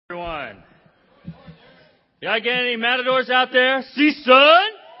Everyone. Y'all get any matadors out there? See, son?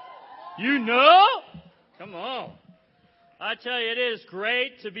 You know? Come on. I tell you, it is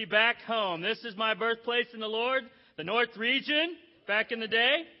great to be back home. This is my birthplace in the Lord, the North Region, back in the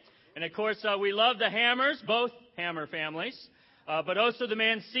day. And, of course, we love the Hammers, both Hammer families, but also the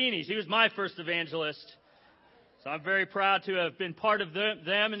Mancinis. He was my first evangelist. So I'm very proud to have been part of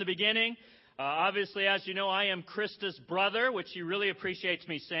them in the beginning. Obviously, as you know, I am Krista's brother, which she really appreciates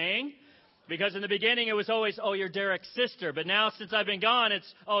me saying. Because in the beginning, it was always, oh, you're Derek's sister. But now, since I've been gone,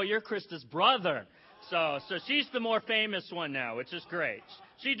 it's, oh, you're Krista's brother. So she's the more famous one now, which is great.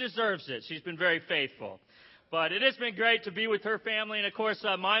 She deserves it. She's been very faithful. But it has been great to be with her family. And, of course,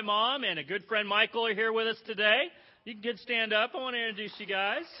 my mom and a good friend, Michael, are here with us today. You can stand up. I want to introduce you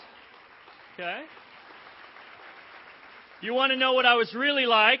guys. Okay. You want to know what I was really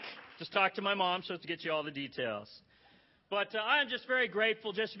like? Just talk to my mom so to get you all the details. But I'm just very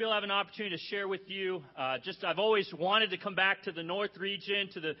grateful just to be able to have an opportunity to share with you. I've always wanted to come back to the North Region,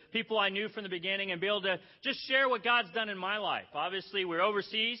 to the people I knew from the beginning, and be able to just share what God's done in my life. Obviously, we're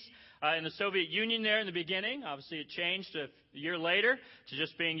overseas in the Soviet Union there in the beginning. Obviously, it changed a year later to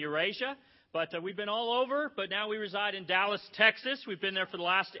just being Eurasia. But we've been all over, but now we reside in Dallas, Texas. We've been there for the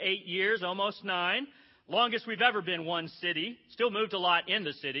last 8 years, almost 9. Longest we've ever been one city. Still moved a lot in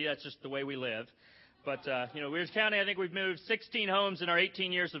the city. That's just the way we live. But, Weir's County, I think we've moved 16 homes in our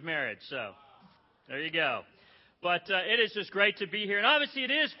 18 years of marriage. So, there you go. But it is just great to be here. And obviously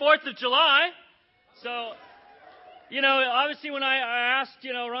it is 4th of July. So, obviously when I asked,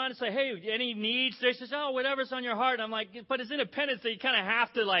 Ron to say, hey, any needs? They says, oh, whatever's on your heart. And I'm like, but it's Independence Day. You kind of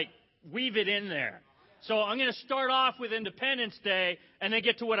have to, weave it in there. So I'm going to start off with Independence Day and then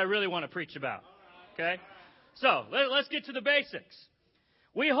get to what I really want to preach about. Okay? So, let's get to the basics.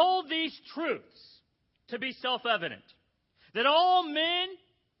 We hold these truths to be self-evident. That all men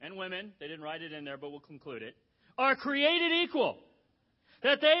and women, they didn't write it in there, but we'll conclude it, are created equal.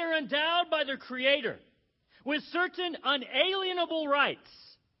 That they are endowed by their Creator with certain unalienable rights.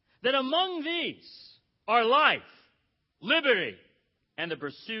 That among these are life, liberty, and the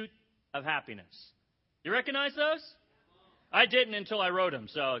pursuit of happiness. You recognize those? I didn't until I wrote them,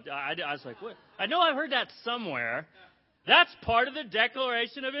 so I was like, what? I know I've heard that somewhere. That's part of the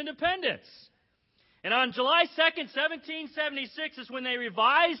Declaration of Independence. And on July 2nd, 1776 is when they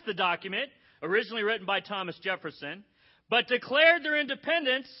revised the document, originally written by Thomas Jefferson, but declared their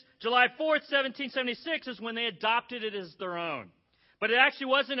independence. July 4th, 1776 is when they adopted it as their own. But it actually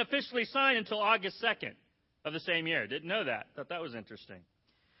wasn't officially signed until August 2nd of the same year. Didn't know that. Thought that was interesting.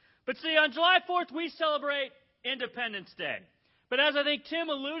 But see, on July 4th, we celebrate Independence Day. But as I think Tim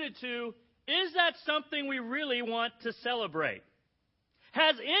alluded to, is that something we really want to celebrate?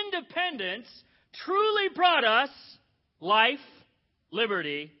 Has independence truly brought us life,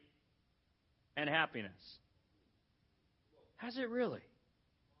 liberty, and happiness? Has it really?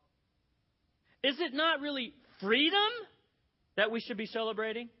 Is it not really freedom that we should be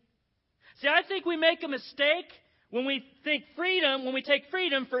celebrating? See, I think we make a mistake when we take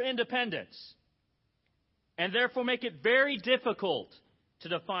freedom for independence. And therefore make it very difficult to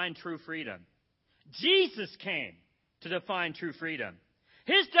define true freedom. Jesus came to define true freedom.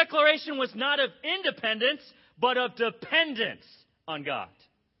 His declaration was not of independence, but of dependence on God.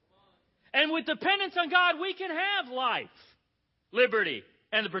 And with dependence on God, we can have life, liberty,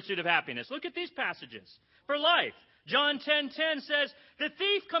 and the pursuit of happiness. Look at these passages. For life, John 10:10 says, the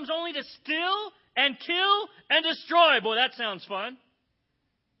thief comes only to steal and kill and destroy. Boy, that sounds fun.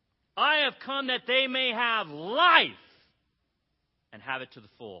 I have come that they may have life and have it to the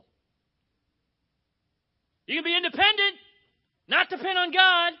full. You can be independent, not depend on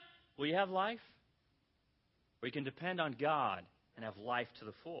God. Will you have life? Or you can depend on God and have life to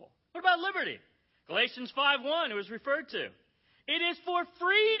the full. What about liberty? Galatians 5:1, it was referred to. It is for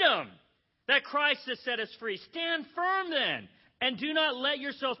freedom that Christ has set us free. Stand firm then, and do not let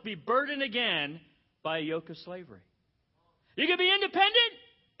yourselves be burdened again by a yoke of slavery. You can be independent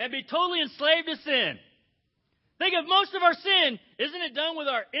and be totally enslaved to sin. Think of most of our sin. Isn't it done with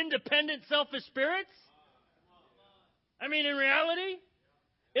our independent, selfish spirits? I mean, in reality,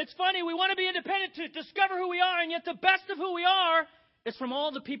 it's funny. We want to be independent to discover who we are, and yet the best of who we are is from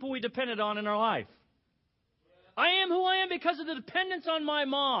all the people we depended on in our life. I am who I am because of the dependence on my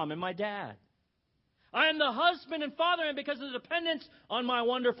mom and my dad. I am the husband and father I am because of the dependence on my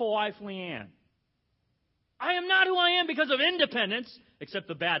wonderful wife, Leanne. I am not who I am because of independence, except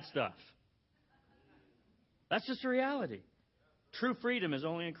the bad stuff. That's just a reality. True freedom is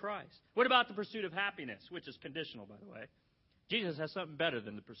only in Christ. What about the pursuit of happiness, which is conditional, by the way? Jesus has something better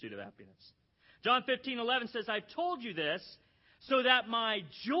than the pursuit of happiness. John 15:11 says, I've told you this so that my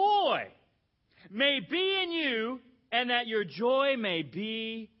joy may be in you, and that your joy may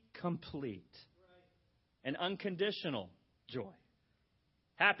be complete. An unconditional joy.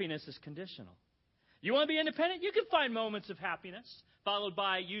 Happiness is conditional. You want to be independent? You can find moments of happiness, followed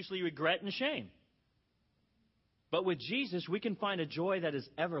by usually regret and shame. But with Jesus, we can find a joy that is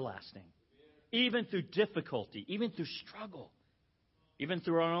everlasting, even through difficulty, even through struggle, even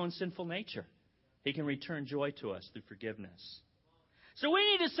through our own sinful nature. He can return joy to us through forgiveness. So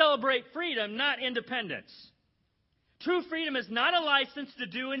we need to celebrate freedom, not independence. True freedom is not a license to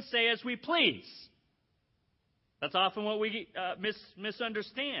do and say as we please. That's often what we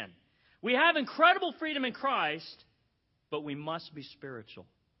misunderstand. We have incredible freedom in Christ, but we must be spiritual.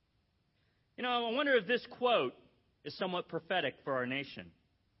 You know, I wonder if this quote is somewhat prophetic for our nation.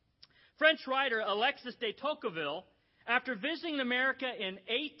 French writer Alexis de Tocqueville, after visiting America in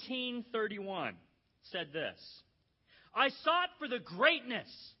 1831, said this: "I sought for the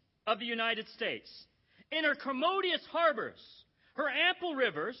greatness of the United States in her commodious harbors, her ample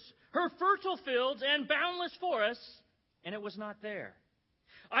rivers, her fertile fields and boundless forests, and it was not there.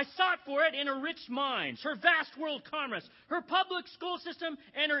 I sought for it in her rich mines, her vast world commerce, her public school system,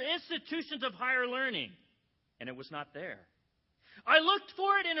 and her institutions of higher learning, and it was not there. I looked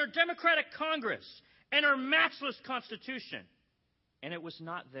for it in her democratic Congress and her matchless Constitution, and it was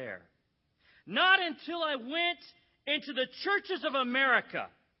not there. Not until I went into the churches of America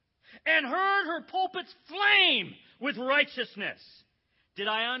and heard her pulpits flame with righteousness did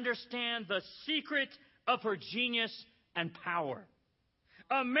I understand the secret of her genius and power.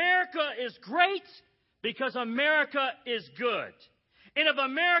 America is great because America is good. And if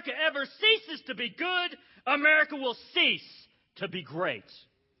America ever ceases to be good, America will cease to be great."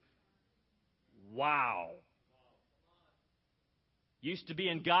 Wow. Used to be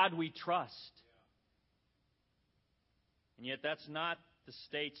 "In God we trust." And yet that's not the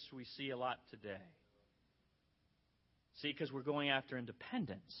states we see a lot today. See, because we're going after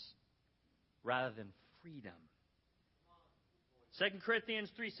independence rather than freedom. 2 Corinthians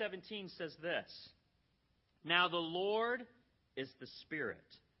 3:17 says this: "Now the Lord is the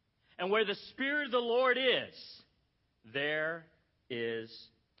Spirit, and where the Spirit of the Lord is, there is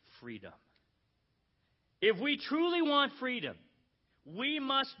freedom." If we truly want freedom, we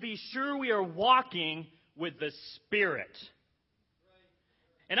must be sure we are walking with the Spirit.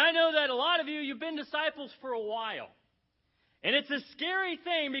 And I know that a lot of you've been disciples for a while. And it's a scary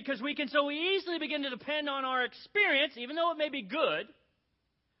thing because we can so easily begin to depend on our experience, even though it may be good,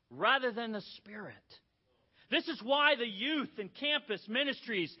 rather than the Spirit. This is why the youth and campus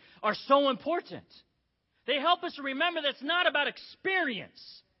ministries are so important. They help us to remember that it's not about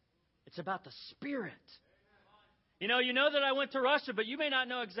experience. It's about the Spirit. You know that I went to Russia, but you may not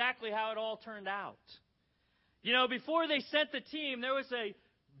know exactly how it all turned out. You know, before they sent the team, there was a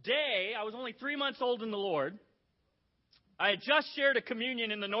day, I was only 3 months old in the Lord. I had just shared a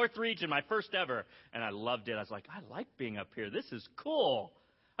communion in the North region, my first ever, and I loved it. I was like, I like being up here. This is cool.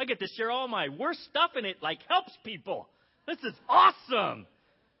 I get to share all my worst stuff, and it helps people. This is awesome.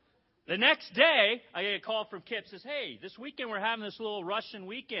 The next day, I get a call from Kip. Says, "Hey, this weekend we're having this little Russian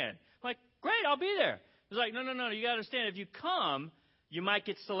weekend." I'm like, "Great, I'll be there." He's like, No. You got to understand, if you come, you might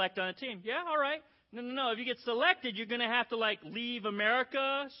get selected on a team. Yeah, all right. No. If you get selected, you're going to have to leave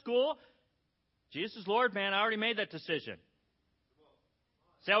America, school. Jesus is Lord, man. I already made that decision.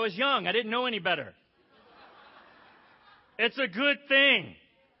 See, I was young. I didn't know any better. It's a good thing.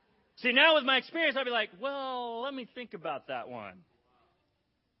 See, now with my experience, I'd be like, well, let me think about that one.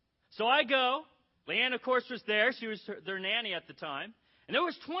 So I go. Leanne, of course, was there. She was their nanny at the time. And there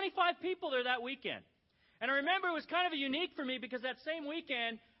was 25 people there that weekend. And I remember it was kind of unique for me because that same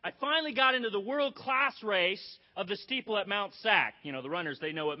weekend, I finally got into the world-class race of the steeple at Mount Sac. You know, the runners,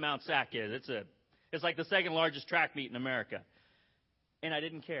 they know what Mount Sac is. It's like the second largest track meet in America. And I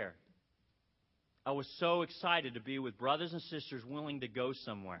didn't care. I was so excited to be with brothers and sisters willing to go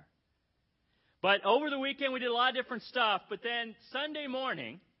somewhere. But over the weekend, we did a lot of different stuff. But then Sunday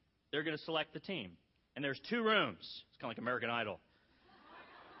morning, they're going to select the team. And there's 2 rooms. It's kind of like American Idol.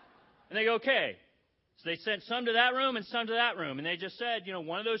 And they go, okay. So they sent some to that room and some to that room. And they just said,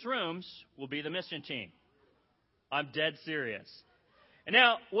 one of those rooms will be the mission team. I'm dead serious. And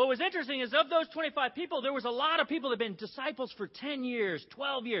now, what was interesting is of those 25 people, there was a lot of people that had been disciples for 10 years,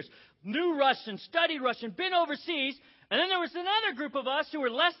 12 years, knew Russian, studied Russian, been overseas. And then there was another group of us who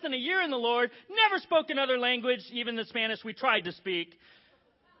were less than a year in the Lord, never spoke another language, even the Spanish we tried to speak.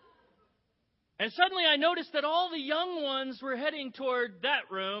 And suddenly I noticed that all the young ones were heading toward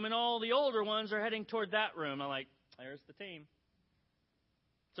that room, and all the older ones are heading toward that room. I'm like, there's the team.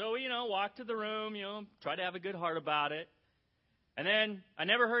 So we, walked to the room, try to have a good heart about it. And then I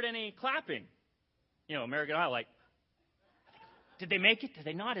never heard any clapping. You know, American Idol, like, did they make it? Did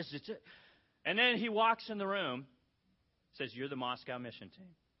they not? Is it? And then he walks in the room, says, "You're the Moscow mission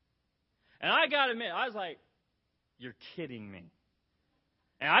team." And I got to admit, I was like, "You're kidding me."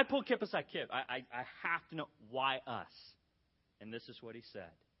 And I pulled Kip aside. "Kip, I have to know, why us?" And this is what he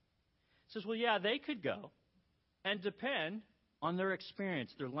said. He says, "Well, yeah, they could go and depend on their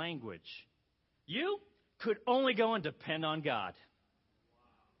experience, their language. You could only go and depend on God."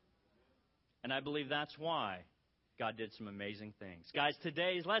 And I believe that's why God did some amazing things. Guys,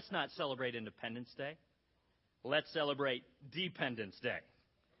 today, let's not celebrate Independence Day. Let's celebrate Dependence Day.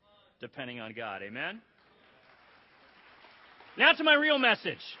 Depending on God. Amen? Now to my real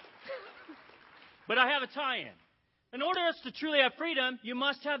message. But I have a tie-in. In order for us to truly have freedom, you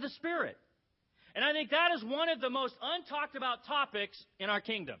must have the Spirit. And I think that is one of the most untalked about topics in our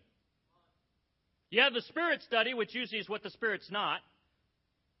kingdom. You have the Spirit study, which usually is what the Spirit's not.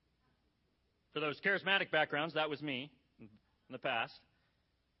 For those charismatic backgrounds, that was me in the past.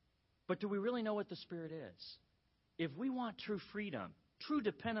 But do we really know what the Spirit is? If we want true freedom, true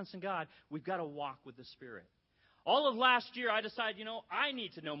dependence on God, we've got to walk with the Spirit. All of last year, I decided, I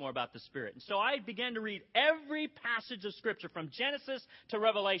need to know more about the Spirit. And so I began to read every passage of Scripture from Genesis to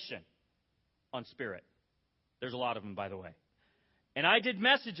Revelation on Spirit. There's a lot of them, by the way. And I did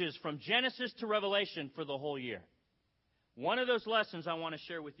messages from Genesis to Revelation for the whole year. One of those lessons I want to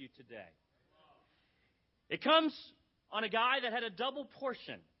share with you today. It comes on a guy that had a double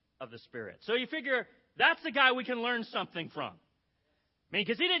portion of the Spirit. So you figure, that's the guy we can learn something from. I mean,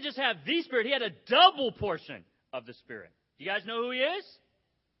 because he didn't just have the Spirit, he had a double portion of the Spirit. Do you guys know who he is?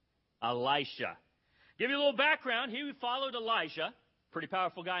 Elisha. Give you a little background. He followed Elijah, pretty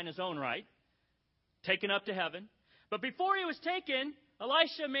powerful guy in his own right, taken up to heaven. But before he was taken,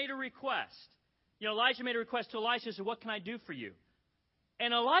 Elisha made a request. Elijah made a request to Elisha, said, "What can I do for you?"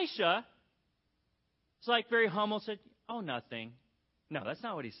 And Elisha, it's like very humble, said, "Oh, nothing." No, that's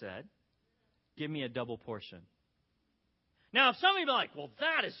not what he said. "Give me a double portion." Now, if some of you are like, "Well,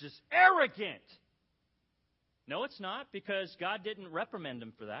 that is just arrogant." No, it's not, because God didn't reprimand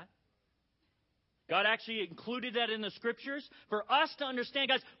him for that. God actually included that in the Scriptures for us to understand,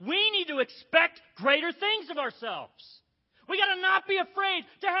 guys, we need to expect greater things of ourselves. We got to not be afraid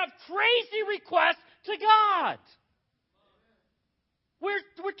to have crazy requests to God. We're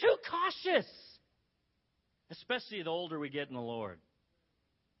too cautious, especially the older we get in the Lord.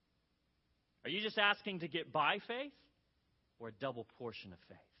 Are you just asking to get by faith or a double portion of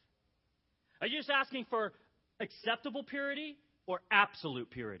faith? Are you just asking for acceptable purity or absolute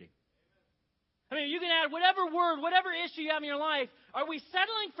purity? I mean, you can add whatever word, whatever issue you have in your life. Are we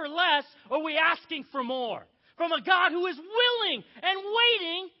settling for less, or are we asking for more from a God who is willing and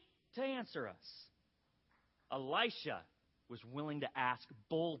waiting to answer us? Elisha was willing to ask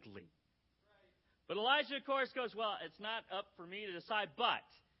boldly. But Elijah, of course, goes, "Well, it's not up for me to decide, but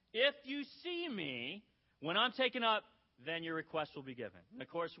if you see me when I'm taken up, then your request will be given." And of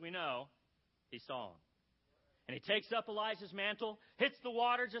course, we know he saw him. And he takes up Elijah's mantle, hits the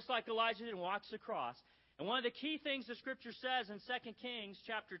water just like Elijah did, and walks across. And one of the key things the Scripture says in 2 Kings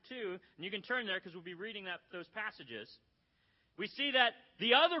chapter 2, and you can turn there because we'll be reading those passages, we see that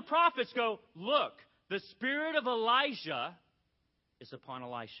the other prophets go, "Look, the spirit of Elijah is upon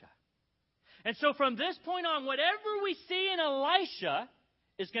Elisha." And so from this point on, whatever we see in Elisha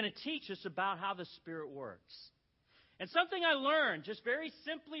is going to teach us about how the Spirit works. And something I learned, just very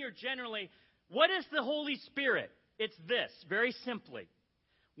simply or generally, what is the Holy Spirit? It's this, very simply.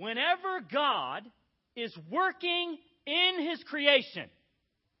 Whenever God is working in His creation,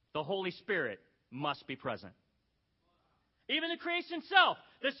 the Holy Spirit must be present. Even the creation itself,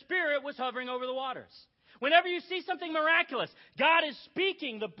 the Spirit was hovering over the waters. Whenever you see something miraculous, God is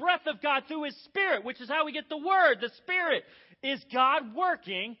speaking the breath of God through His Spirit, which is how we get the Word. The Spirit is God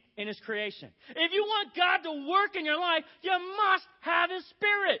working in His creation. If you want God to work in your life, you must have His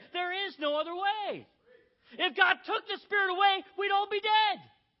Spirit. There is no other way. If God took the Spirit away, we'd all be dead,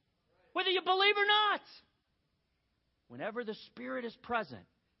 whether you believe or not. Whenever the Spirit is present,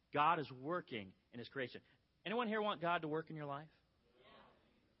 God is working in His creation. Anyone here want God to work in your life?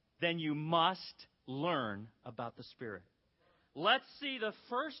 Then you must learn about the Spirit. Let's see the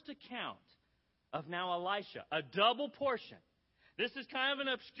first account of now Elisha, a double portion. This is kind of an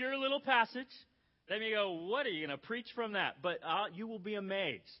obscure little passage. Then you go, "What are you going to preach from that?" But you will be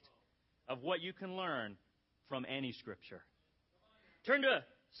amazed of what you can learn from any Scripture. Turn to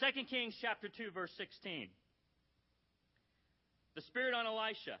 2 Kings chapter 2, verse 16. The Spirit on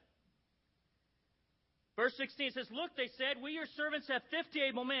Elisha. Verse 16 says, look, they said, we your servants have 50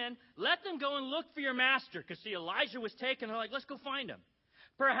 able men. Let them go and look for your master. Because see, Elijah was taken. They're like, let's go find him.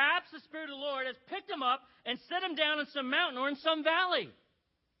 Perhaps the Spirit of the Lord has picked him up and set him down in some mountain or in some valley.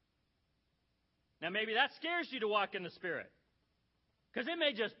 Now maybe that scares you to walk in the Spirit. Because it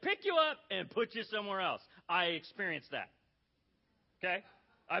may just pick you up and put you somewhere else. I experienced that. Okay?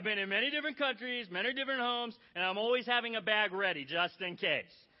 I've been in many different countries, many different homes, and I'm always having a bag ready just in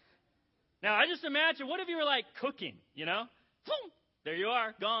case. Now, I just imagine, what if you were like cooking, you know? Boom, there you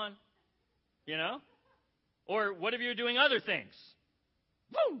are, gone. You know? Or what if you were doing other things?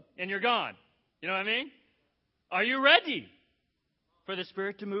 Boom, and you're gone. You know what I mean? Are you ready for the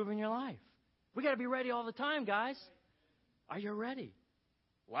Spirit to move in your life? We got to be ready all the time, guys. Are you ready?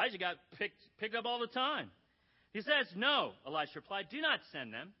 Elijah got picked up all the time. He says, no, Elisha replied, do not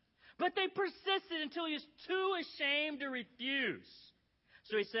send them. But they persisted until he was too ashamed to refuse.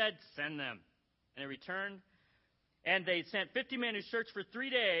 So he said, send them. And they returned, and they sent 50 men who searched for 3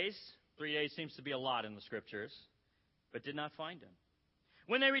 days. 3 days seems to be a lot in the Scriptures, but did not find him.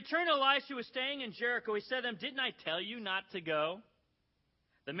 When they returned, Elisha was staying in Jericho. He said to them, didn't I tell you not to go?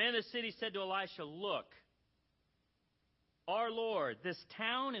 The men of the city said to Elisha, look, our Lord, this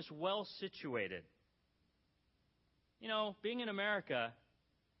town is well situated. You know, being in America,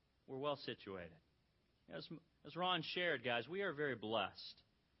 we're well situated. As Ron shared, guys, we are very blessed.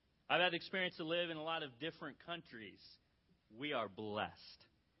 I've had the experience to live in a lot of different countries. We are blessed.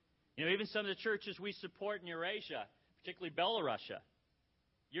 You know, even some of the churches we support in Eurasia, particularly Belarusia,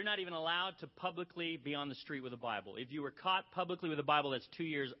 you're not even allowed to publicly be on the street with a Bible. If you were caught publicly with a Bible, that's 2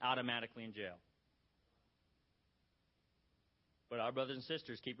 years automatically in jail. But our brothers and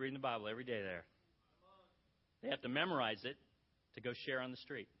sisters keep reading the Bible every day there. They have to memorize it to go share on the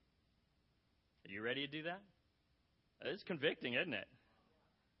street. Are you ready to do that? It's convicting, isn't it?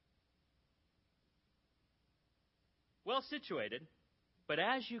 Well situated, but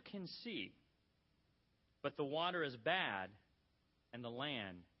as you can see, but the water is bad and the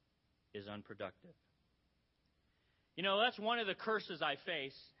land is unproductive. You know, that's one of the curses I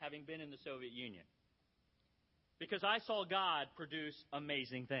face having been in the Soviet Union. Because I saw God produce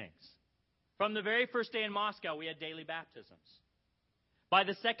amazing things. From the very first day in Moscow, we had daily baptisms. By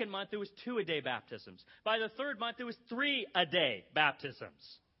the second month, there was 2-a-day baptisms. By the third month, there was 3-a-day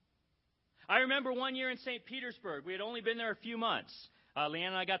baptisms. I remember one year in St. Petersburg. We had only been there a few months. Leanne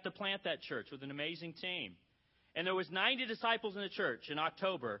and I got to plant that church with an amazing team. And there was 90 disciples in the church in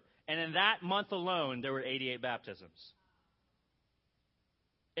October. And in that month alone, there were 88 baptisms.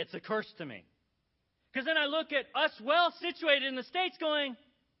 It's a curse to me. Because then I look at us well situated in the States going,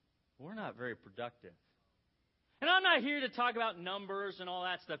 we're not very productive. And I'm not here to talk about numbers and all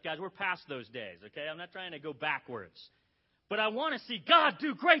that stuff, guys. We're past those days, okay? I'm not trying to go backwards. But I want to see God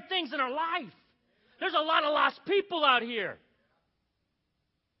do great things in our life. There's a lot of lost people out here.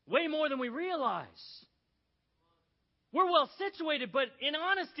 Way more than we realize. We're well situated, but in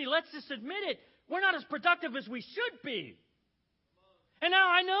honesty, let's just admit it. We're not as productive as we should be. And now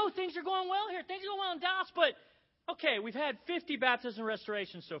I know things are going well here. Things are going well in Dallas, but okay, we've had 50 baptisms and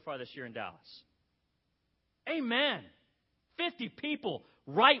restorations so far this year in Dallas. Amen. 50 people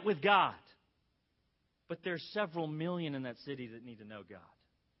right with God. But there's several million in that city that need to know God.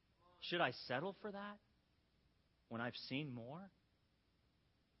 Should I settle for that when I've seen more?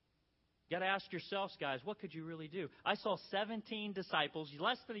 You got to ask yourselves, guys, what could you really do? I saw 17 disciples,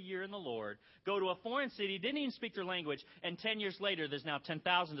 less than a year in the Lord, go to a foreign city, didn't even speak their language, and 10 years later, there's now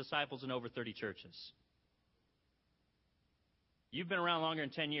 10,000 disciples in over 30 churches. You've been around longer than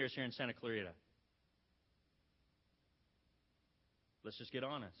 10 years here in Santa Clarita. Let's just get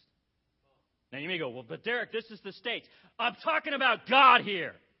honest. Now you may go, well, but Derek, this is the States. I'm talking about God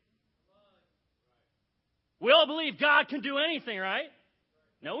here. We all believe God can do anything, right?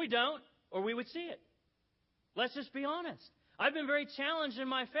 No, we don't, or we would see it. Let's just be honest. I've been very challenged in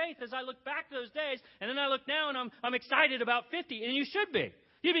my faith as I look back to those days, and then I look now and I'm excited about 50, and you should be.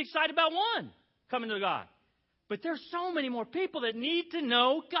 You'd be excited about one coming to God. But there's so many more people that need to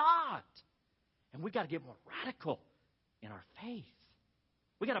know God. And we got to get more radical in our faith.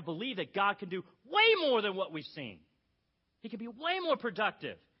 We got to believe that God can do way more than what we've seen. He can be way more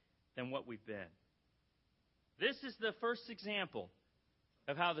productive than what we've been. This is the first example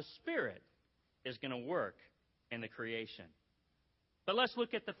of how the Spirit is going to work in the creation. But let's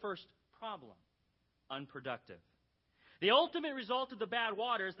look at the first problem, unproductive. The ultimate result of the bad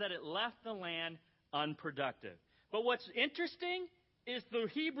water is that it left the land unproductive. But what's interesting is the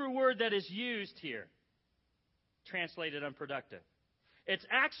Hebrew word that is used here, translated unproductive. It's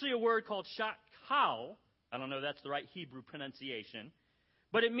actually a word called shakal. I don't know if that's the right Hebrew pronunciation.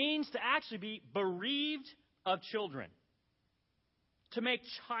 but it means to actually be bereaved of children, to make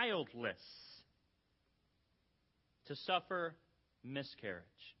childless, to suffer miscarriage.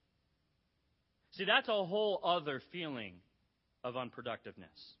 See, that's a whole other feeling of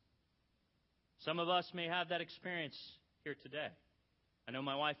unproductiveness. Some of us may have that experience here today. I know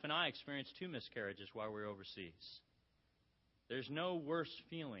my wife and I experienced 2 miscarriages while we were overseas. There's no worse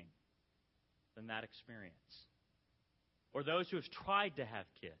feeling than that experience. Or those who have tried to have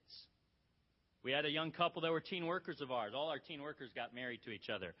kids. We had a young couple that were teen workers of ours. All our teen workers got married to each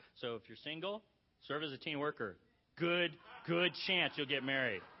other. So if you're single, serve as a teen worker. Good chance you'll get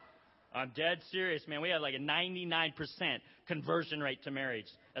married. I'm dead serious, man. We had like a 99% conversion rate to marriage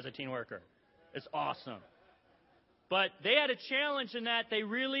as a teen worker. It's awesome. But they had a challenge in that they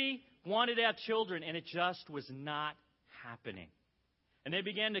really wanted to have children, and it just was not happening. And they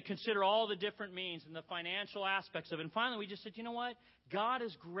began to consider all the different means and the financial aspects of it. And finally, we just said, you know what? God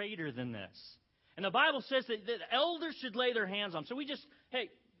is greater than this. And the Bible says that elders should lay their hands on them. So we just, hey,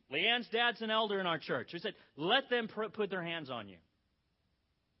 Leanne's dad's an elder in our church. We said, let them put their hands on you.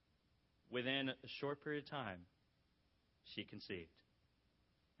 Within a short period of time, she conceived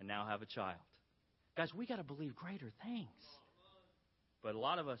and now have a child. Guys, we got to believe greater things. But a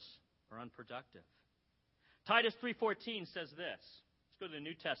lot of us are unproductive. Titus 3:14 says this. Let's go to the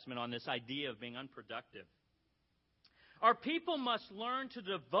New Testament on this idea of being unproductive. Our people must learn to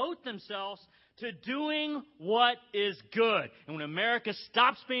devote themselves to doing what is good. And when America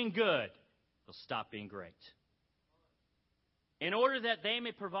stops being good, they'll stop being great. In order that they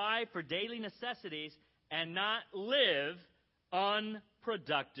may provide for daily necessities and not live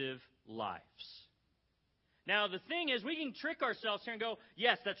unproductive lives. Now, the thing is, we can trick ourselves here and go,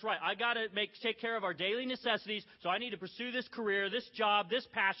 yes, that's right. I got to take care of our daily necessities, so I need to pursue this career, this job, this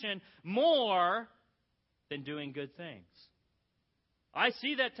passion more than doing good things. I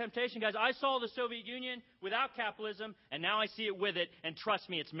see that temptation, guys. I saw the Soviet Union without capitalism, and now I see it with it, and trust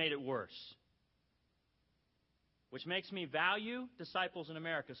me, it's made it worse. Which makes me value disciples in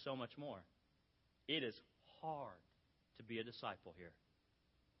America so much more. It is hard to be a disciple here.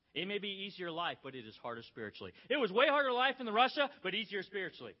 It may be easier life, but it is harder spiritually. It was way harder life in Russia, but easier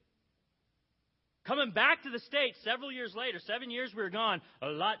spiritually. Coming back to the States several years later, 7 years we were gone, a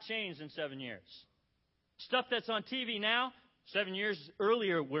lot changed in 7 years. Stuff that's on TV now, 7 years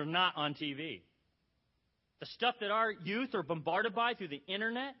earlier, we're not on TV. The stuff that our youth are bombarded by through the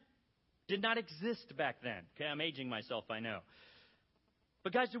internet did not exist back then. Okay, I'm aging myself, I know.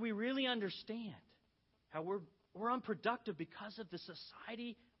 But guys, do we really understand how we're unproductive because of the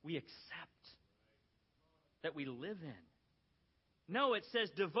society we accept, that we live in? No, it says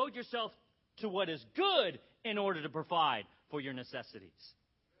devote yourself to what is good in order to provide for your necessities.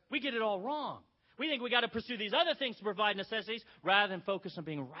 We get it all wrong. We think we got to pursue these other things to provide necessities rather than focus on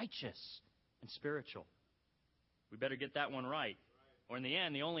being righteous and spiritual. We better get that one right. Or in the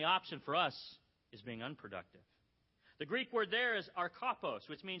end, the only option for us is being unproductive. The Greek word there is arkopos,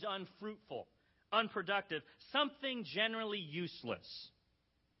 which means unfruitful, unproductive, something generally useless.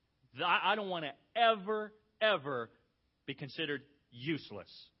 I don't want to ever be considered useless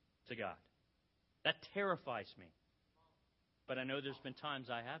to God. That terrifies me. But I know there's been times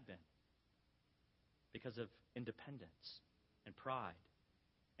I have been because of independence and pride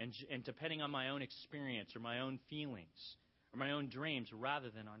and depending on my own experience or my own feelings or my own dreams rather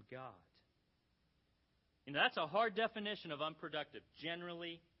than on God. You know, that's a hard definition of unproductive,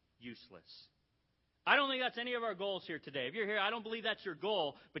 generally useless. I don't think that's any of our goals here today. If you're here, I don't believe that's your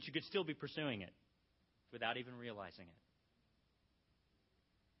goal, but you could still be pursuing it without even realizing it.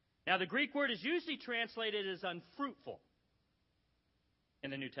 Now, the Greek word is usually translated as unfruitful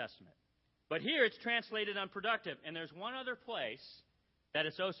in the New Testament. But here it's translated unproductive. And there's one other place that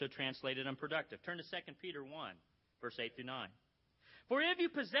it's also translated unproductive. Turn to 2 Peter 1, verse 8 through 9. For if you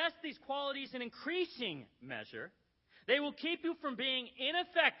possess these qualities in increasing measure, they will keep you from being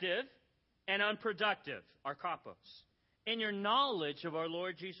ineffective and unproductive, arkopos, in your knowledge of our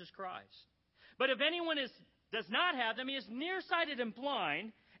Lord Jesus Christ. But if anyone does not have them, he is nearsighted and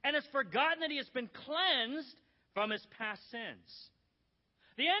blind, and has forgotten that he has been cleansed from his past sins.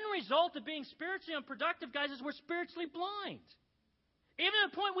 The end result of being spiritually unproductive, guys, is we're spiritually blind. Even to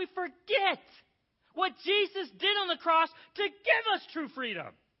the point we forget what Jesus did on the cross to give us true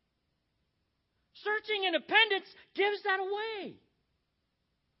freedom. Searching independence gives that away.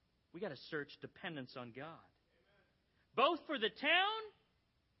 We got to search dependence on God. Both for the town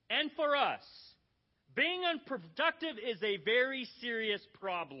and for us. Being unproductive is a very serious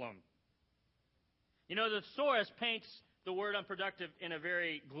problem. You know, the thesaurus paints the word unproductive in a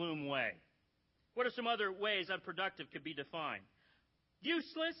very gloom way. What are some other ways unproductive could be defined?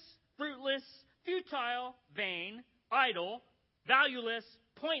 useless, fruitless, futile, vain, idle, valueless,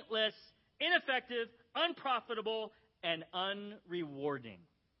 pointless, ineffective, unprofitable, and unrewarding.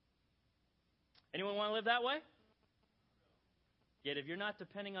 Anyone want to live that way? Yet if you're not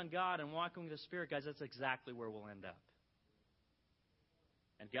depending on God and walking with the Spirit, guys, that's exactly where we'll end up.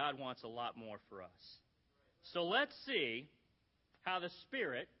 And God wants a lot more for us. So let's see how the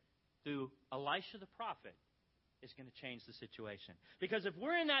Spirit, through Elisha the prophet, is going to change the situation. Because if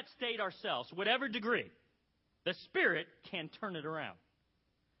we're in that state ourselves, whatever degree, the Spirit can turn it around.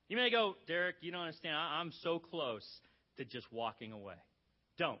 You may go, Derek, you don't understand. I'm so close to just walking away.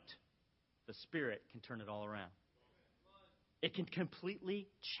 Don't. The Spirit can turn it all around. It can completely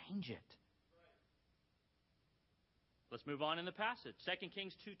change it. Let's move on in the passage. 2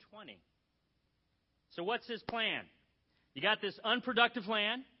 Kings 2:20. So what's his plan? You got this unproductive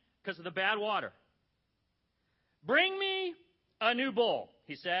land because of the bad water. Bring me a new bowl,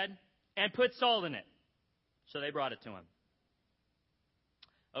 he said, and put salt in it. So they brought it to him.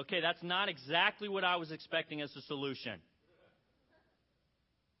 Okay, that's not exactly what I was expecting as a solution.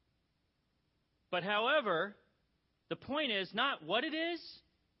 But however, the point is not what it is,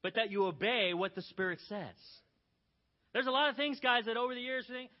 but that you obey what the Spirit says. There's a lot of things, guys, that over the years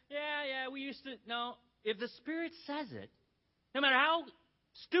we think, we used to. No, if the Spirit says it, no matter how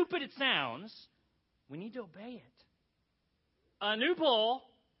stupid it sounds, we need to obey it. A new bowl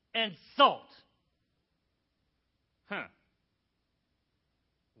and salt.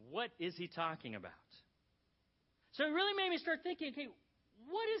 What is he talking about? So it really made me start thinking, okay,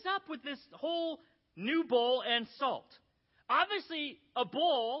 what is up with this whole new bowl and salt? Obviously, a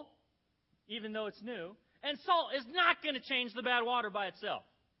bowl, even though it's new, and salt is not going to change the bad water by itself.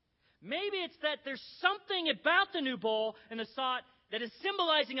 Maybe it's that there's something about the new bowl and the salt that is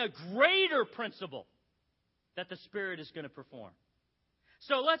symbolizing a greater principle that the Spirit is going to perform.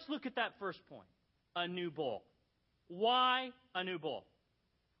 So let's look at that first point, a new bowl. Why a new bowl?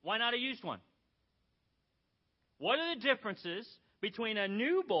 Why not a used one? What are the differences between a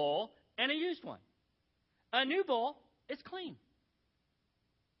new bowl and a used one? A new bowl is clean,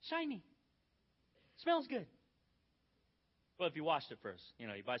 shiny, smells good. Well, if you washed it first, you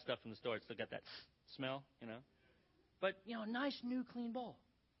buy stuff from the store, it's still got that smell, But, a nice, new, clean bowl.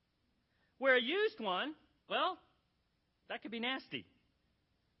 Where a used one, well, that could be nasty.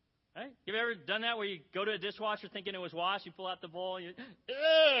 Right? You've ever done that where you go to a dishwasher thinking it was washed, you pull out the bowl, and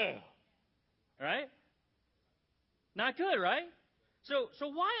ugh! Right? Not good, right? So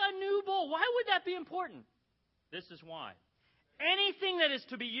why a new bowl? Why would that be important? This is why. Anything that is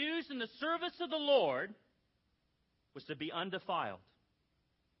to be used in the service of the Lord was to be undefiled.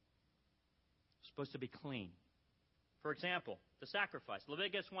 It's supposed to be clean. For example, the sacrifice.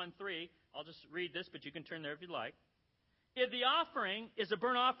 Leviticus 1:3. I'll just read this, but you can turn there if you'd like. If the offering is a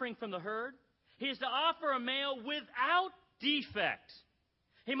burnt offering from the herd, he is to offer a male without defect.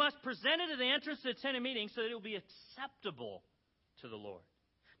 He must present it at the entrance to the tent of meeting so that it will be acceptable to the Lord.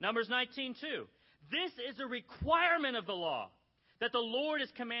 Numbers 19:2. This is a requirement of the law that the Lord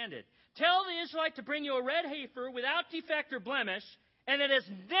has commanded. Tell the Israelite to bring you a red heifer without defect or blemish, and it has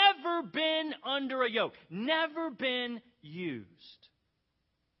never been under a yoke, never been used.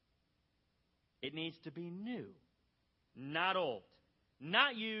 It needs to be new, not old,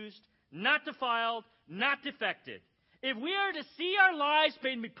 not used, not defiled, not defected. If we are to see our lives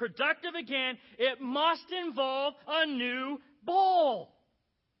being productive again, it must involve a new bowl.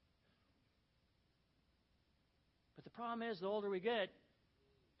 But the problem is, the older we get,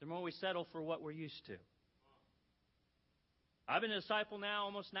 the more we settle for what we're used to. I've been a disciple now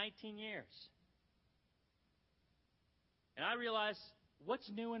almost 19 years. And I realize, what's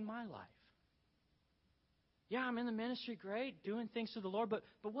new in my life? Yeah, I'm in the ministry, great, doing things for the Lord, but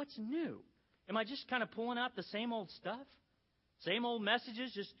what's new? Am I just kind of pulling out the same old stuff? Same old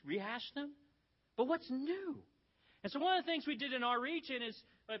messages, just rehash them? But what's new? And so one of the things we did in our region is,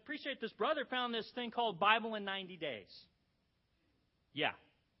 I appreciate this brother found this thing called Bible in 90 days. Yeah,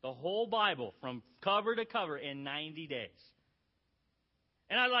 the whole Bible from cover to cover in 90 days.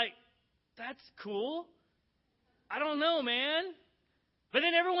 And I'm like, that's cool. I don't know, man. But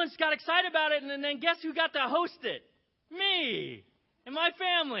then everyone's got excited about it, and then guess who got to host it? Me and my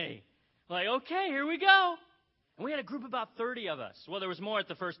family. Like, okay, here we go. And we had a group of about 30 of us. Well, there was more at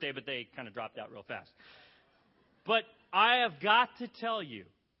the first day, but they kind of dropped out real fast. But I have got to tell you,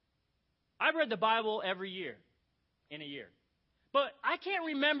 I've read the Bible every year, in a year. But I can't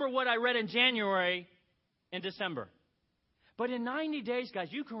remember what I read in January and December. But in 90 days, guys,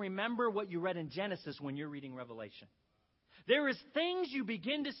 you can remember what you read in Genesis when you're reading Revelation. There is things you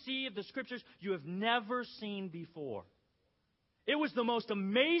begin to see of the Scriptures you have never seen before. It was the most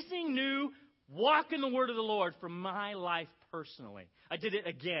amazing new walk in the Word of the Lord for my life personally. I did it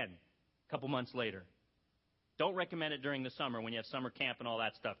again a couple months later. Don't recommend it during the summer when you have summer camp and all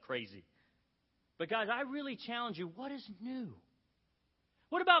that stuff. Crazy. But guys, I really challenge you, what is new?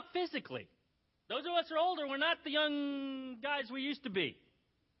 What about physically? Those of us who are older, we're not the young guys we used to be.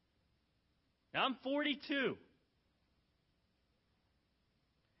 Now, I'm 42.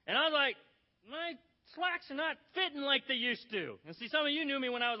 And I was like, my slacks are not fitting like they used to. And see, some of you knew me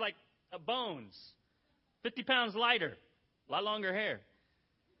when I was like a bones, 50 pounds lighter, a lot longer hair.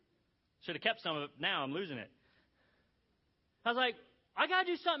 Should have kept some of it. Now I'm losing it. I was like, I got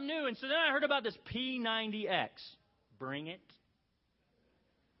to do something new. And so then I heard about this P90X. Bring it.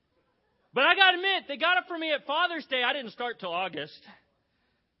 But I got to admit, they got it for me at Father's Day. I didn't start till August.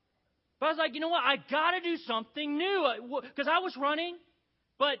 But I was like, you know what? I got to do something new. Because I was running,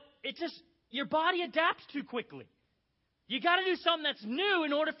 but it just, your body adapts too quickly. You got to do something that's new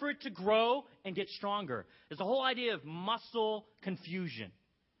in order for it to grow and get stronger. It's the whole idea of muscle confusion.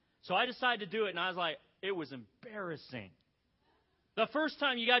 So I decided to do it, and I was like, it was embarrassing. The first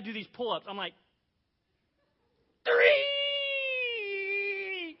time you got to do these pull-ups, I'm like, 3!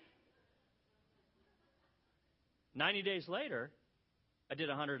 90 days later, I did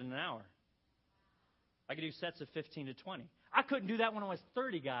 100 in an hour. I could do sets of 15 to 20. I couldn't do that when I was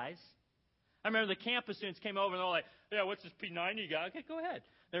 30, guys. I remember the campus students came over and they're all like, yeah, what's this P90 guy? Okay, go ahead.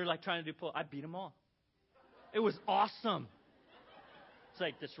 They were like trying to do pull. I beat them all. It was awesome. It's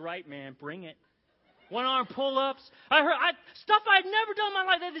like, that's right, man. Bring it. One-arm pull-ups. Stuff I'd never done in my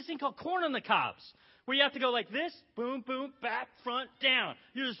life. They had this thing called corn on the cobs, where you have to go like this, boom, boom, back, front, down.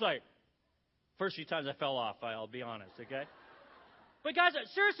 You're just like, first few times I fell off, I'll be honest, okay? But guys,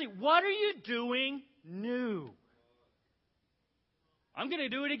 seriously, what are you doing new? I'm going to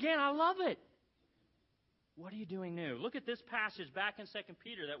do it again. I love it. What are you doing new? Look at this passage back in 2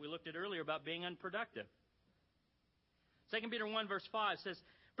 Peter that we looked at earlier about being unproductive. 2 Peter 1 verse 5 says,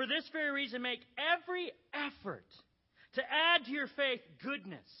 for this very reason make every effort to add to your faith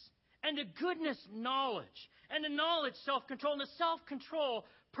goodness, and to goodness knowledge, and to knowledge self-control, and to self-control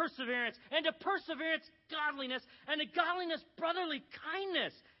perseverance, and to perseverance godliness, and to godliness brotherly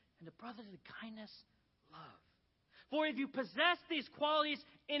kindness, and to brotherly kindness love. For if you possess these qualities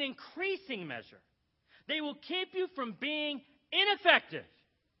in increasing measure, they will keep you from being ineffective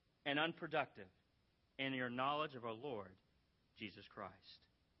and unproductive in your knowledge of our Lord Jesus Christ.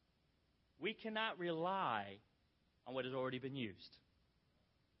 We cannot rely on what has already been used.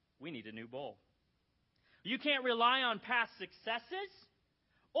 We need a new bowl. You can't rely on past successes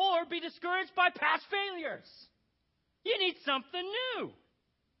or be discouraged by past failures. You need something new.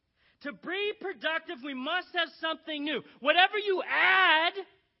 To be productive, we must have something new. Whatever you add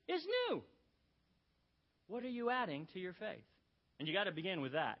is new. What are you adding to your faith? And you got to begin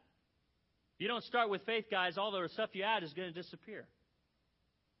with that. If you don't start with faith, guys, all the stuff you add is going to disappear.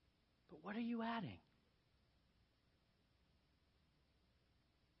 But what are you adding?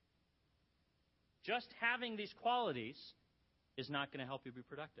 Just having these qualities is not going to help you be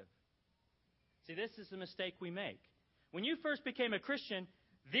productive. See, this is the mistake we make. When you first became a Christian,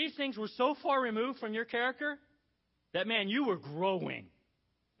 these things were so far removed from your character that, man, you were growing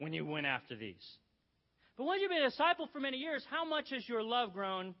when you went after these. But once you've been a disciple for many years, how much has your love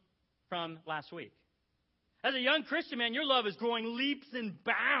grown from last week? As a young Christian, man, your love is growing leaps and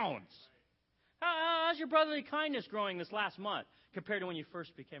bounds. How's your brotherly kindness growing this last month compared to when you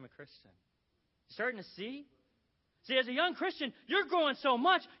first became a Christian? Starting to see? See, as a young Christian, you're growing so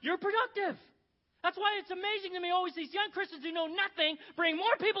much, you're productive. That's why it's amazing to me always these young Christians who know nothing bring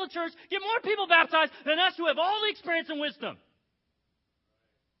more people to church, get more people baptized than us who have all the experience and wisdom.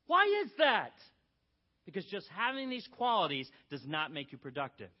 Why is that? Because just having these qualities does not make you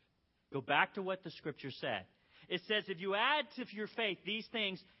productive. Go back to what the Scripture said. It says if you add to your faith these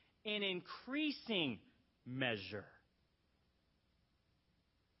things in increasing measure.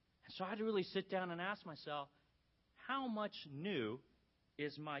 And so I had to really sit down and ask myself, how much new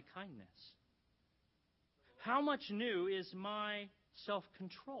is my kindness? How much new is my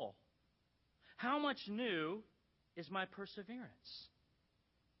self-control? How much new is my perseverance?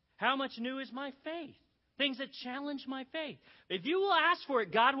 How much new is my faith? Things that challenge my faith. If you will ask for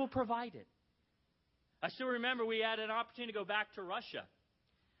it, God will provide it. I still remember we had an opportunity to go back to Russia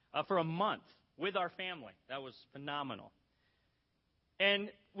for a month with our family. That was phenomenal. And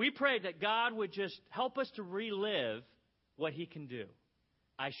we prayed that God would just help us to relive what He can do.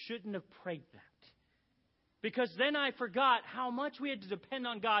 I shouldn't have prayed that. Because then I forgot how much we had to depend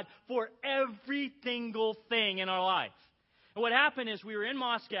on God for every single thing in our life. And what happened is we were in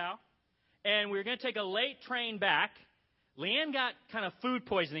Moscow, and we were going to take a late train back, Leanne got kind of food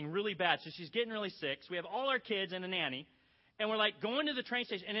poisoning really bad, so she's getting really sick. So we have all our kids and a nanny, and we're like going to the train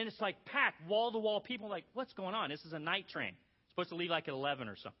station, and then it's like packed, wall-to-wall people. Like, what's going on? This is a night train. It's supposed to leave like at 11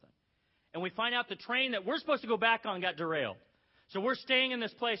 or something. And we find out the train that we're supposed to go back on got derailed. So we're staying in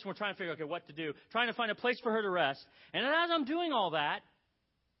this place, and we're trying to figure out, okay, what to do, trying to find a place for her to rest. And as I'm doing all that,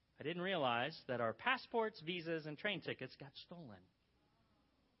 I didn't realize that our passports, visas, and train tickets got stolen.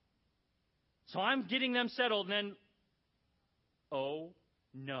 So I'm getting them settled, and then, oh,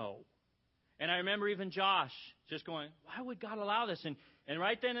 no. And I remember even Josh just going, why would God allow this? And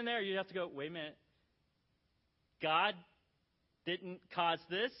right then and there, you have to go, wait a minute. God didn't cause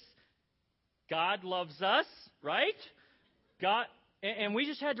this. God loves us, right? God, and we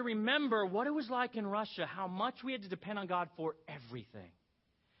just had to remember what it was like in Russia, how much we had to depend on God for everything.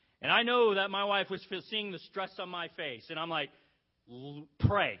 And I know that my wife was seeing the stress on my face, and I'm like,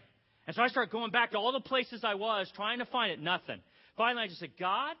 pray. And so I start going back to all the places I was, trying to find it, nothing. Finally, I just said,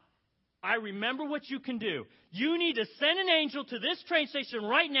 God, I remember what you can do. You need to send an angel to this train station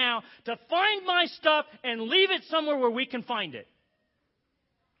right now to find my stuff and leave it somewhere where we can find it.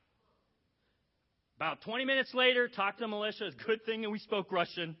 About 20 minutes later, talked to the militia. It's a good thing that we spoke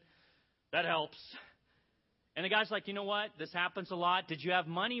Russian. That helps. And the guy's like, you know what? This happens a lot. Did you have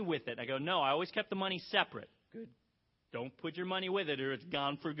money with it? I go, no, I always kept the money separate. Good. Don't put your money with it or it's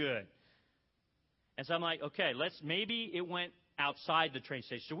gone for good. And so I'm like, okay, maybe it went outside the train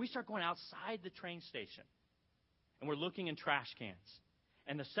station. So we start going outside the train station. And we're looking in trash cans.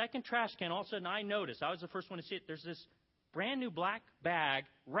 And the second trash can, all of a sudden I noticed, I was the first one to see it, there's this brand new black bag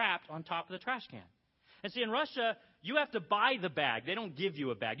wrapped on top of the trash can. And see, in Russia, you have to buy the bag. They don't give you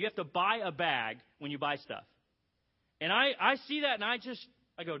a bag. You have to buy a bag when you buy stuff. And I see that, and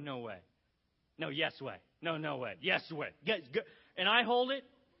I go, no way. No, yes way. No way. Yes way. And I hold it.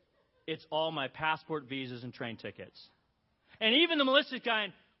 It's all my passport, visas, and train tickets. And even the malicious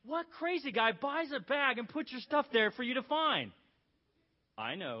guy, what crazy guy buys a bag and puts your stuff there for you to find?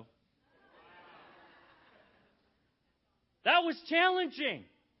 I know. That was challenging,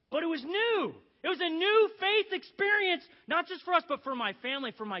 but it was new. It was a new faith experience, not just for us, but for my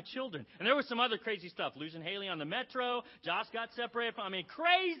family, for my children. And there was some other crazy stuff. Losing Haley on the metro. Josh got separated from,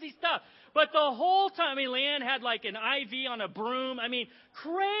 crazy stuff. But the whole time, Leanne had like an IV on a broom.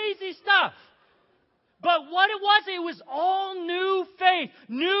 Crazy stuff. But what it was all new faith.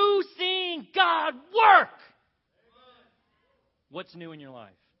 New seeing God work. What's new in your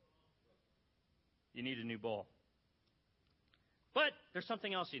life? You need a new bowl. But there's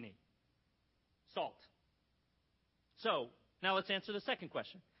something else you need. Salt. So, now let's answer the second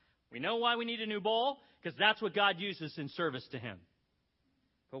question. We know why we need a new bowl, because that's what God uses in service to Him.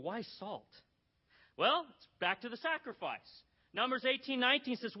 But why salt? Well, it's back to the sacrifice. Numbers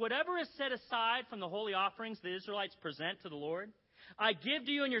 18:19 says, whatever is set aside from the holy offerings the Israelites present to the Lord, I give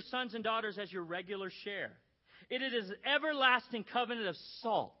to you and your sons and daughters as your regular share. It is an everlasting covenant of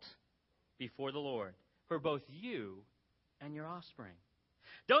salt before the Lord for both you and your offspring.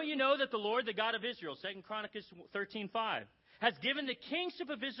 Don't you know that the Lord, the God of Israel, 2 Chronicles 13:5, has given the kingship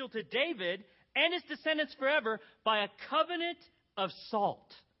of Israel to David and his descendants forever by a covenant of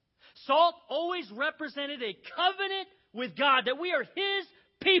salt. Salt always represented a covenant with God, that we are His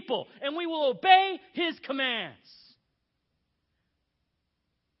people and we will obey His commands.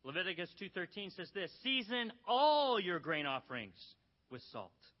 Leviticus 2:13 says this, season all your grain offerings with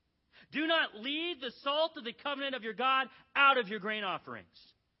salt. Do not leave the salt of the covenant of your God out of your grain offerings.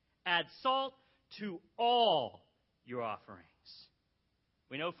 Add salt to all your offerings.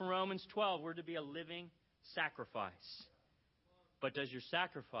 We know from Romans 12 we're to be a living sacrifice. But does your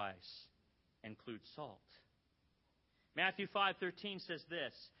sacrifice include salt? Matthew 5:13 says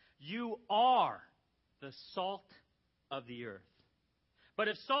this, you are the salt of the earth. But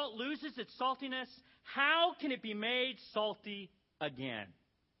if salt loses its saltiness, how can it be made salty again?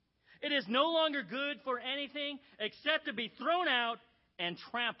 It is no longer good for anything except to be thrown out and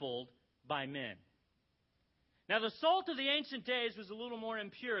trampled by men. Now, the salt of the ancient days was a little more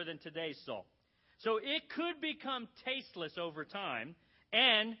impure than today's salt. So it could become tasteless over time,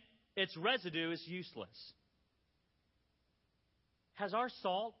 and its residue is useless. Has our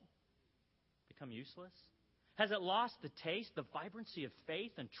salt become useless? Has it lost the taste, the vibrancy of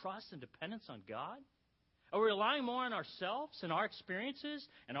faith and trust and dependence on God? Are we relying more on ourselves and our experiences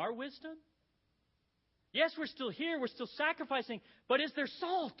and our wisdom? Yes, we're still here, we're still sacrificing, but is there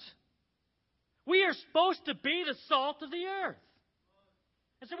salt? We are supposed to be the salt of the earth.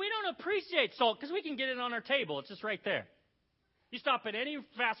 And so we don't appreciate salt because we can get it on our table. It's just right there. You stop at any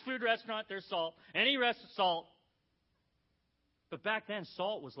fast food restaurant, there's salt. Any restaurant, salt. But back then,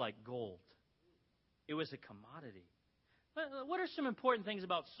 salt was like gold. It was a commodity. What are some important things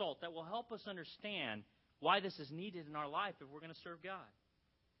about salt that will help us understand why this is needed in our life if we're going to serve God?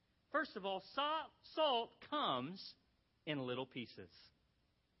 First of all, salt comes in little pieces.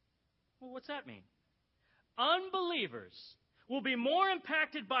 Well, what's that mean? Unbelievers will be more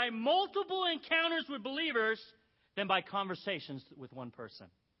impacted by multiple encounters with believers than by conversations with one person.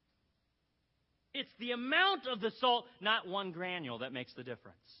 It's the amount of the salt, not one granule, that makes the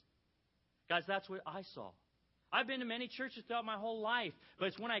difference. Guys, that's what I saw. I've been to many churches throughout my whole life, but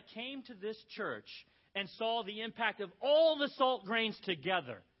it's when I came to this church and saw the impact of all the salt grains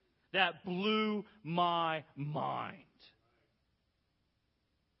together that blew my mind.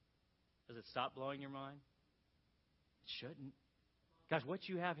 Does it stop blowing your mind? It shouldn't. Guys, what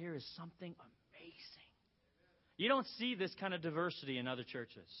you have here is something amazing. You don't see this kind of diversity in other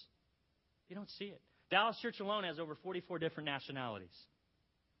churches. You don't see it. Dallas Church alone has over 44 different nationalities.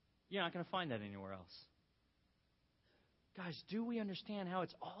 You're not going to find that anywhere else. Guys, do we understand how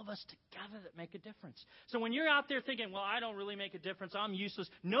it's all of us together that make a difference? So when you're out there thinking, well, I don't really make a difference, I'm useless.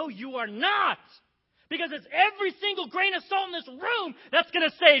 No, you are not. Because it's every single grain of salt in this room that's going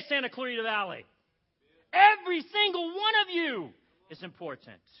to save Santa Clarita Valley. Every single one of you is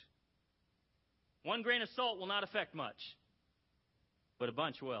important. One grain of salt will not affect much, but a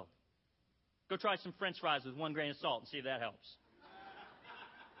bunch will. Go try some French fries with 1 grain of salt and see if that helps.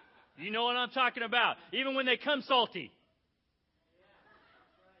 You know what I'm talking about. Even when they come salty.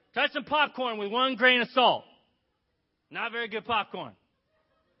 Try some popcorn with 1 grain of salt. Not very good popcorn.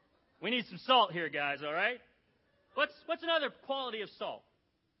 We need some salt here, guys, all right? What's another quality of salt?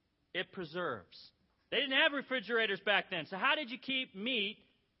 It preserves. They didn't have refrigerators back then, so how did you keep meat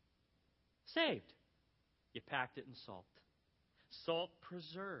saved? You packed it in salt. Salt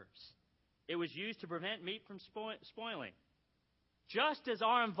preserves. It was used to prevent meat from spoiling. Just as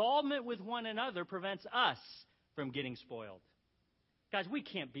our involvement with one another prevents us from getting spoiled. Guys, we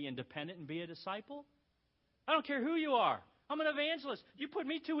can't be independent and be a disciple. I don't care who you are. I'm an evangelist. You put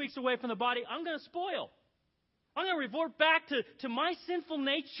me 2 weeks away from the body, I'm going to spoil. I'm going to revert back to my sinful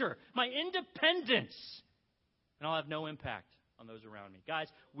nature, my independence. And I'll have no impact on those around me. Guys,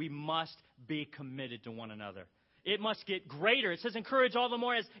 we must be committed to one another. It must get greater. It says encourage all the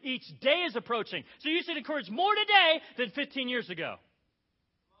more as each day is approaching. So you should encourage more today than 15 years ago.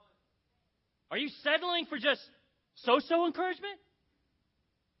 Are you settling for just so-so encouragement?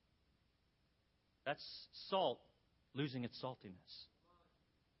 That's salt losing its saltiness.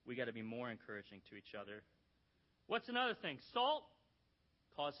 We got to be more encouraging to each other. What's another thing? Salt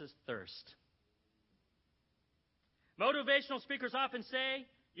causes thirst. Motivational speakers often say,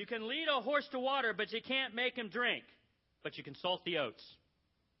 you can lead a horse to water, but you can't make him drink. But you can salt the oats.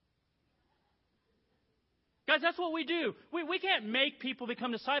 Guys, that's what we do. We can't make people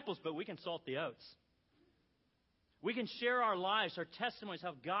become disciples, but we can salt the oats. We can share our lives, our testimonies,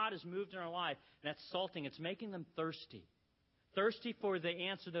 how God has moved in our life. And that's salting. It's making them thirsty. Thirsty for the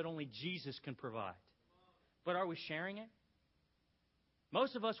answer that only Jesus can provide. But are we sharing it?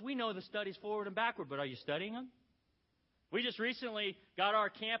 Most of us, we know the studies forward and backward, but are you studying them? We just recently got our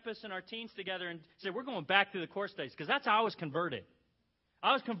campus and our teens together and said, we're going back through the core studies, because that's how I was converted.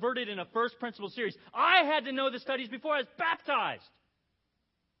 I was converted in a first principle series. I had to know the studies before I was baptized.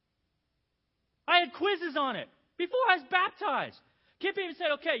 I had quizzes on it before I was baptized. Kip even said,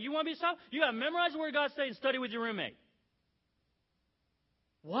 okay, you want to be a disciple? You got to memorize the Word of God study and study with your roommate.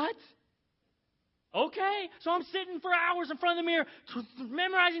 What? Okay. So I'm sitting for hours in front of the mirror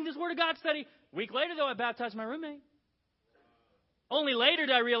memorizing this Word of God study. A week later, though, I baptized my roommate. Only later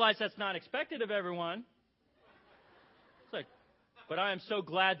did I realize that's not expected of everyone. It's like, but I am so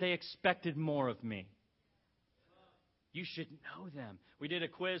glad they expected more of me. You should know them. We did a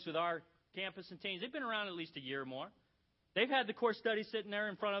quiz with our campus and teens. They've been around at least a year or more. They've had the core study sitting there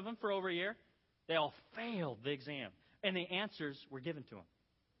in front of them for over a year. They all failed the exam, and the answers were given to them.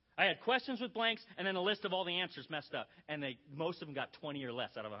 I had questions with blanks and then a list of all the answers messed up, and most of them got 20 or less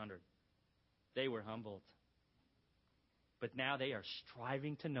out of 100. They were humbled. But now they are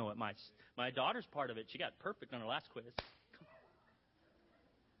striving to know it. My daughter's part of it. She got perfect on her last quiz. Come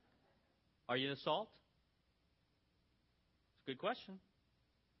on. Are you the salt? It's a good question.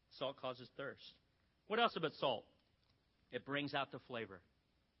 Salt causes thirst. What else about salt? It brings out the flavor.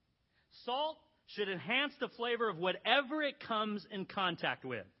 Salt should enhance the flavor of whatever it comes in contact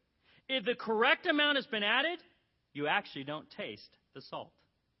with. If the correct amount has been added, you actually don't taste the salt.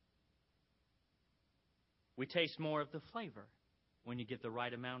 We taste more of the flavor when you get the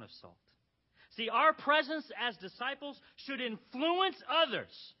right amount of salt. See, our presence as disciples should influence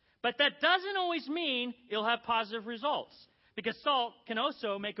others, but that doesn't always mean it'll have positive results, because salt can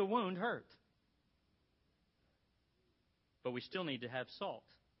also make a wound hurt. But we still need to have salt.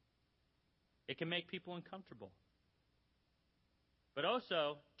 It can make people uncomfortable. But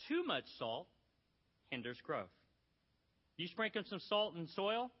also, too much salt hinders growth. You sprinkle some salt in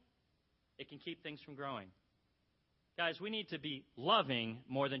soil, it can keep things from growing. Guys, we need to be loving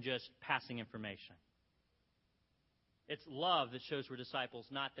more than just passing information. It's love that shows we're disciples,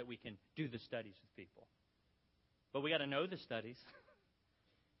 not that we can do the studies with people. But we got to know the studies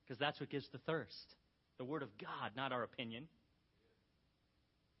because that's what gives the thirst. The Word of God, not our opinion.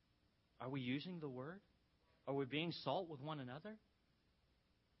 Are we using the Word? Are we being salt with one another?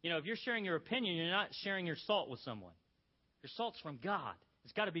 You know, if you're sharing your opinion, you're not sharing your salt with someone. Your salt's from God.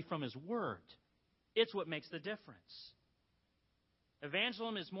 It's got to be from His Word. It's what makes the difference.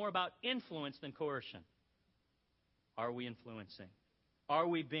 Evangelism is more about influence than coercion. Are we influencing? Are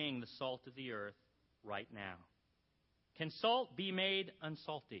we being the salt of the earth right now? Can salt be made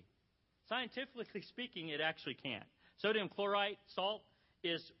unsalty? Scientifically speaking, it actually can't. Sodium chloride, salt,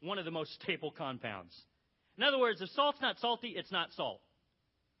 is one of the most stable compounds. In other words, if salt's not salty, it's not salt.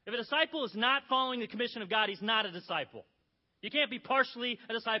 If a disciple is not following the commission of God, he's not a disciple. You can't be partially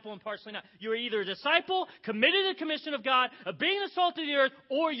a disciple and partially not. You're either a disciple, committed to the commission of God, of being the salt of the earth,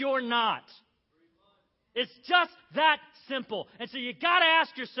 or you're not. It's just that simple. And so you got to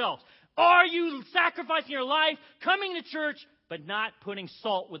ask yourselves, are you sacrificing your life, coming to church, but not putting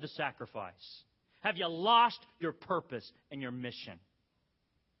salt with the sacrifice? Have you lost your purpose and your mission?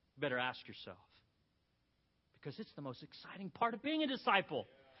 You better ask yourself. Because it's the most exciting part of being a disciple.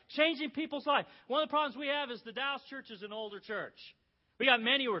 Changing people's life. One of the problems we have is the Dallas church is an older church. We got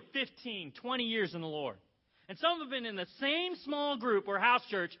many who are 15, 20 years in the Lord. And some have been in the same small group or house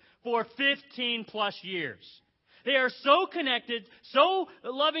church for 15 plus years. They are so connected, so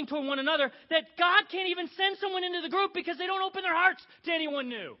loving toward one another, that God can't even send someone into the group because they don't open their hearts to anyone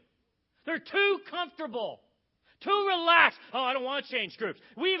new. They're too comfortable, too relaxed. Oh, I don't want to change groups.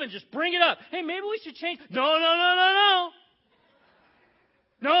 We even just bring it up. Hey, maybe we should change. No.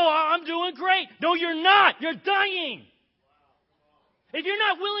 No, I'm doing great. No, you're not. You're dying. If you're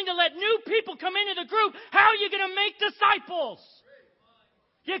not willing to let new people come into the group, how are you going to make disciples?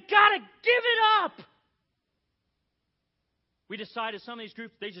 You got to give it up. We decided some of these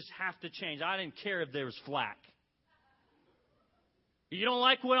groups, they just have to change. I didn't care if there was flack. If you don't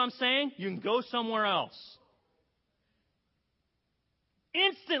like what I'm saying, you can go somewhere else.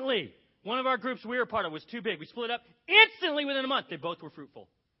 Instantly, one of our groups we were part of was too big. We split up. Instantly, within a month, they both were fruitful.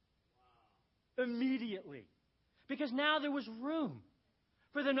 Immediately. Because now there was room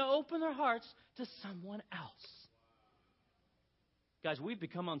for them to open their hearts to someone else. Guys, we've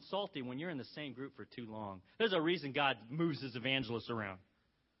become unsalty when you're in the same group for too long. There's a reason God moves His evangelists around.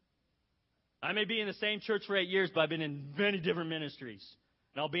 I may be in the same church for 8 years, but I've been in many different ministries.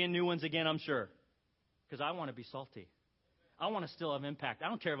 And I'll be in new ones again, I'm sure. Because I want to be salty. I want to still have impact. I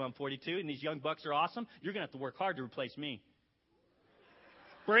don't care if I'm 42 and these young bucks are awesome. You're going to have to work hard to replace me.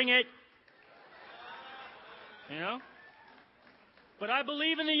 Bring it. You know? But I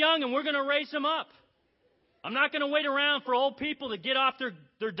believe in the young, and we're going to raise them up. I'm not going to wait around for old people to get off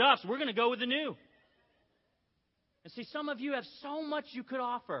their duffs. We're going to go with the new. And see, some of you have so much you could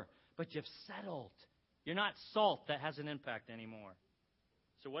offer, but you've settled. You're not salt that has an impact anymore.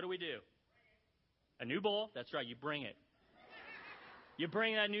 So what do? A new bowl? That's right, you bring it. You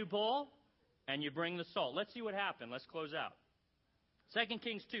bring that new bowl, and you bring the salt. Let's see what happened. Let's close out. 2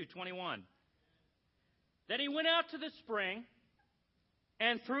 Kings 2:21. Then he went out to the spring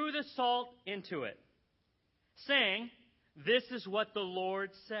and threw the salt into it, saying, "This is what the Lord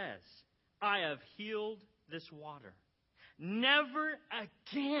says. I have healed this water. Never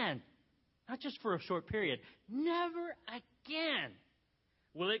again," not just for a short period, never again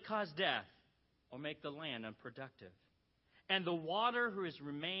will it cause death or make the land unproductive. And the water has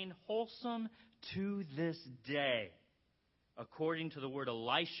remained wholesome to this day, according to the word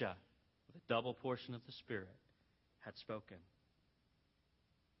Elisha, with a double portion of the Spirit, had spoken.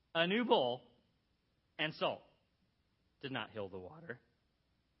 A new bowl and salt did not heal the water.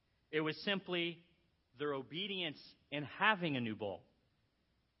 It was simply their obedience in having a new bowl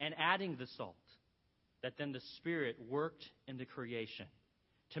and adding the salt that then the Spirit worked into creation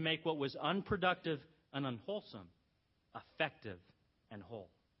to make what was unproductive and unwholesome effective and whole.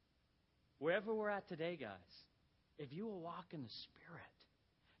 Wherever we're at today, guys, if you will walk in the Spirit,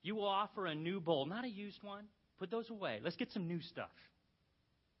 you will offer a new bowl, not a used one. Put those away. Let's get some new stuff.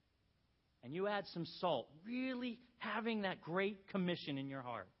 And you add some salt, really having that great commission in your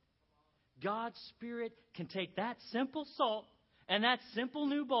heart. God's Spirit can take that simple salt and that simple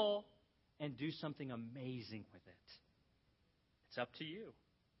new bowl and do something amazing with it. It's up to you.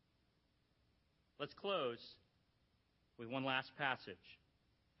 Let's close with one last passage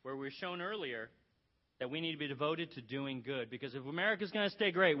where we were shown earlier that we need to be devoted to doing good. Because if America's going to stay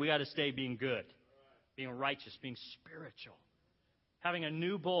great, we got to stay being good, being righteous, being spiritual, having a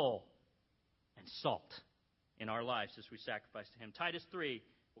new bowl and salt in our lives as we sacrifice to Him. Titus 3,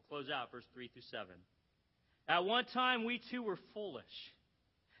 we'll close out verse 3 through 7. At one time we too were foolish,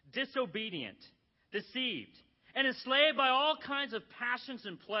 disobedient, deceived, and enslaved by all kinds of passions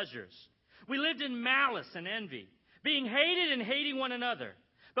and pleasures. We lived in malice and envy, being hated and hating one another.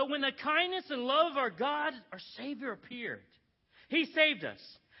 But when the kindness and love of our God, our Savior, appeared, He saved us,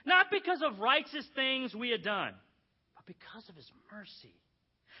 not because of righteous things we had done, but because of His mercy.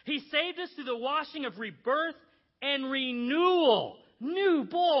 He saved us through the washing of rebirth and renewal, new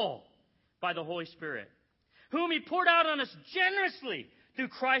bowl, by the Holy Spirit, whom He poured out on us generously through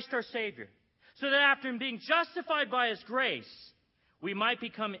Christ our Savior, so that after being justified by His grace, we might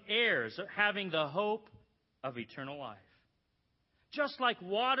become heirs, having the hope of eternal life. Just like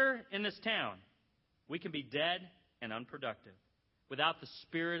water in this town, we can be dead and unproductive without the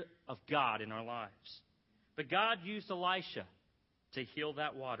Spirit of God in our lives. But God used Elisha to heal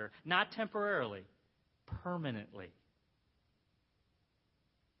that water, not temporarily, permanently.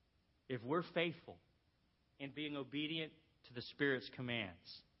 If we're faithful in being obedient to the Spirit's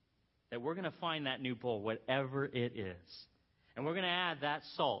commands, that we're going to find that new bowl, whatever it is. And we're going to add that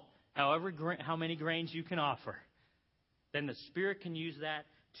salt, how many grains you can offer. Then the Spirit can use that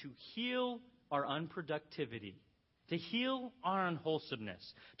to heal our unproductivity, to heal our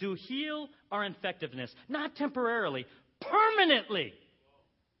unwholesomeness, to heal our ineffectiveness, not temporarily, permanently.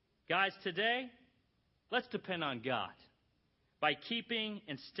 Guys, today, let's depend on God by keeping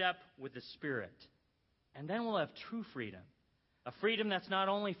in step with the Spirit. And then we'll have true freedom, a freedom that's not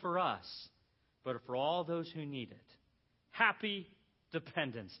only for us, but for all those who need it. Happy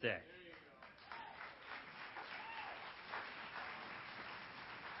Dependence Day.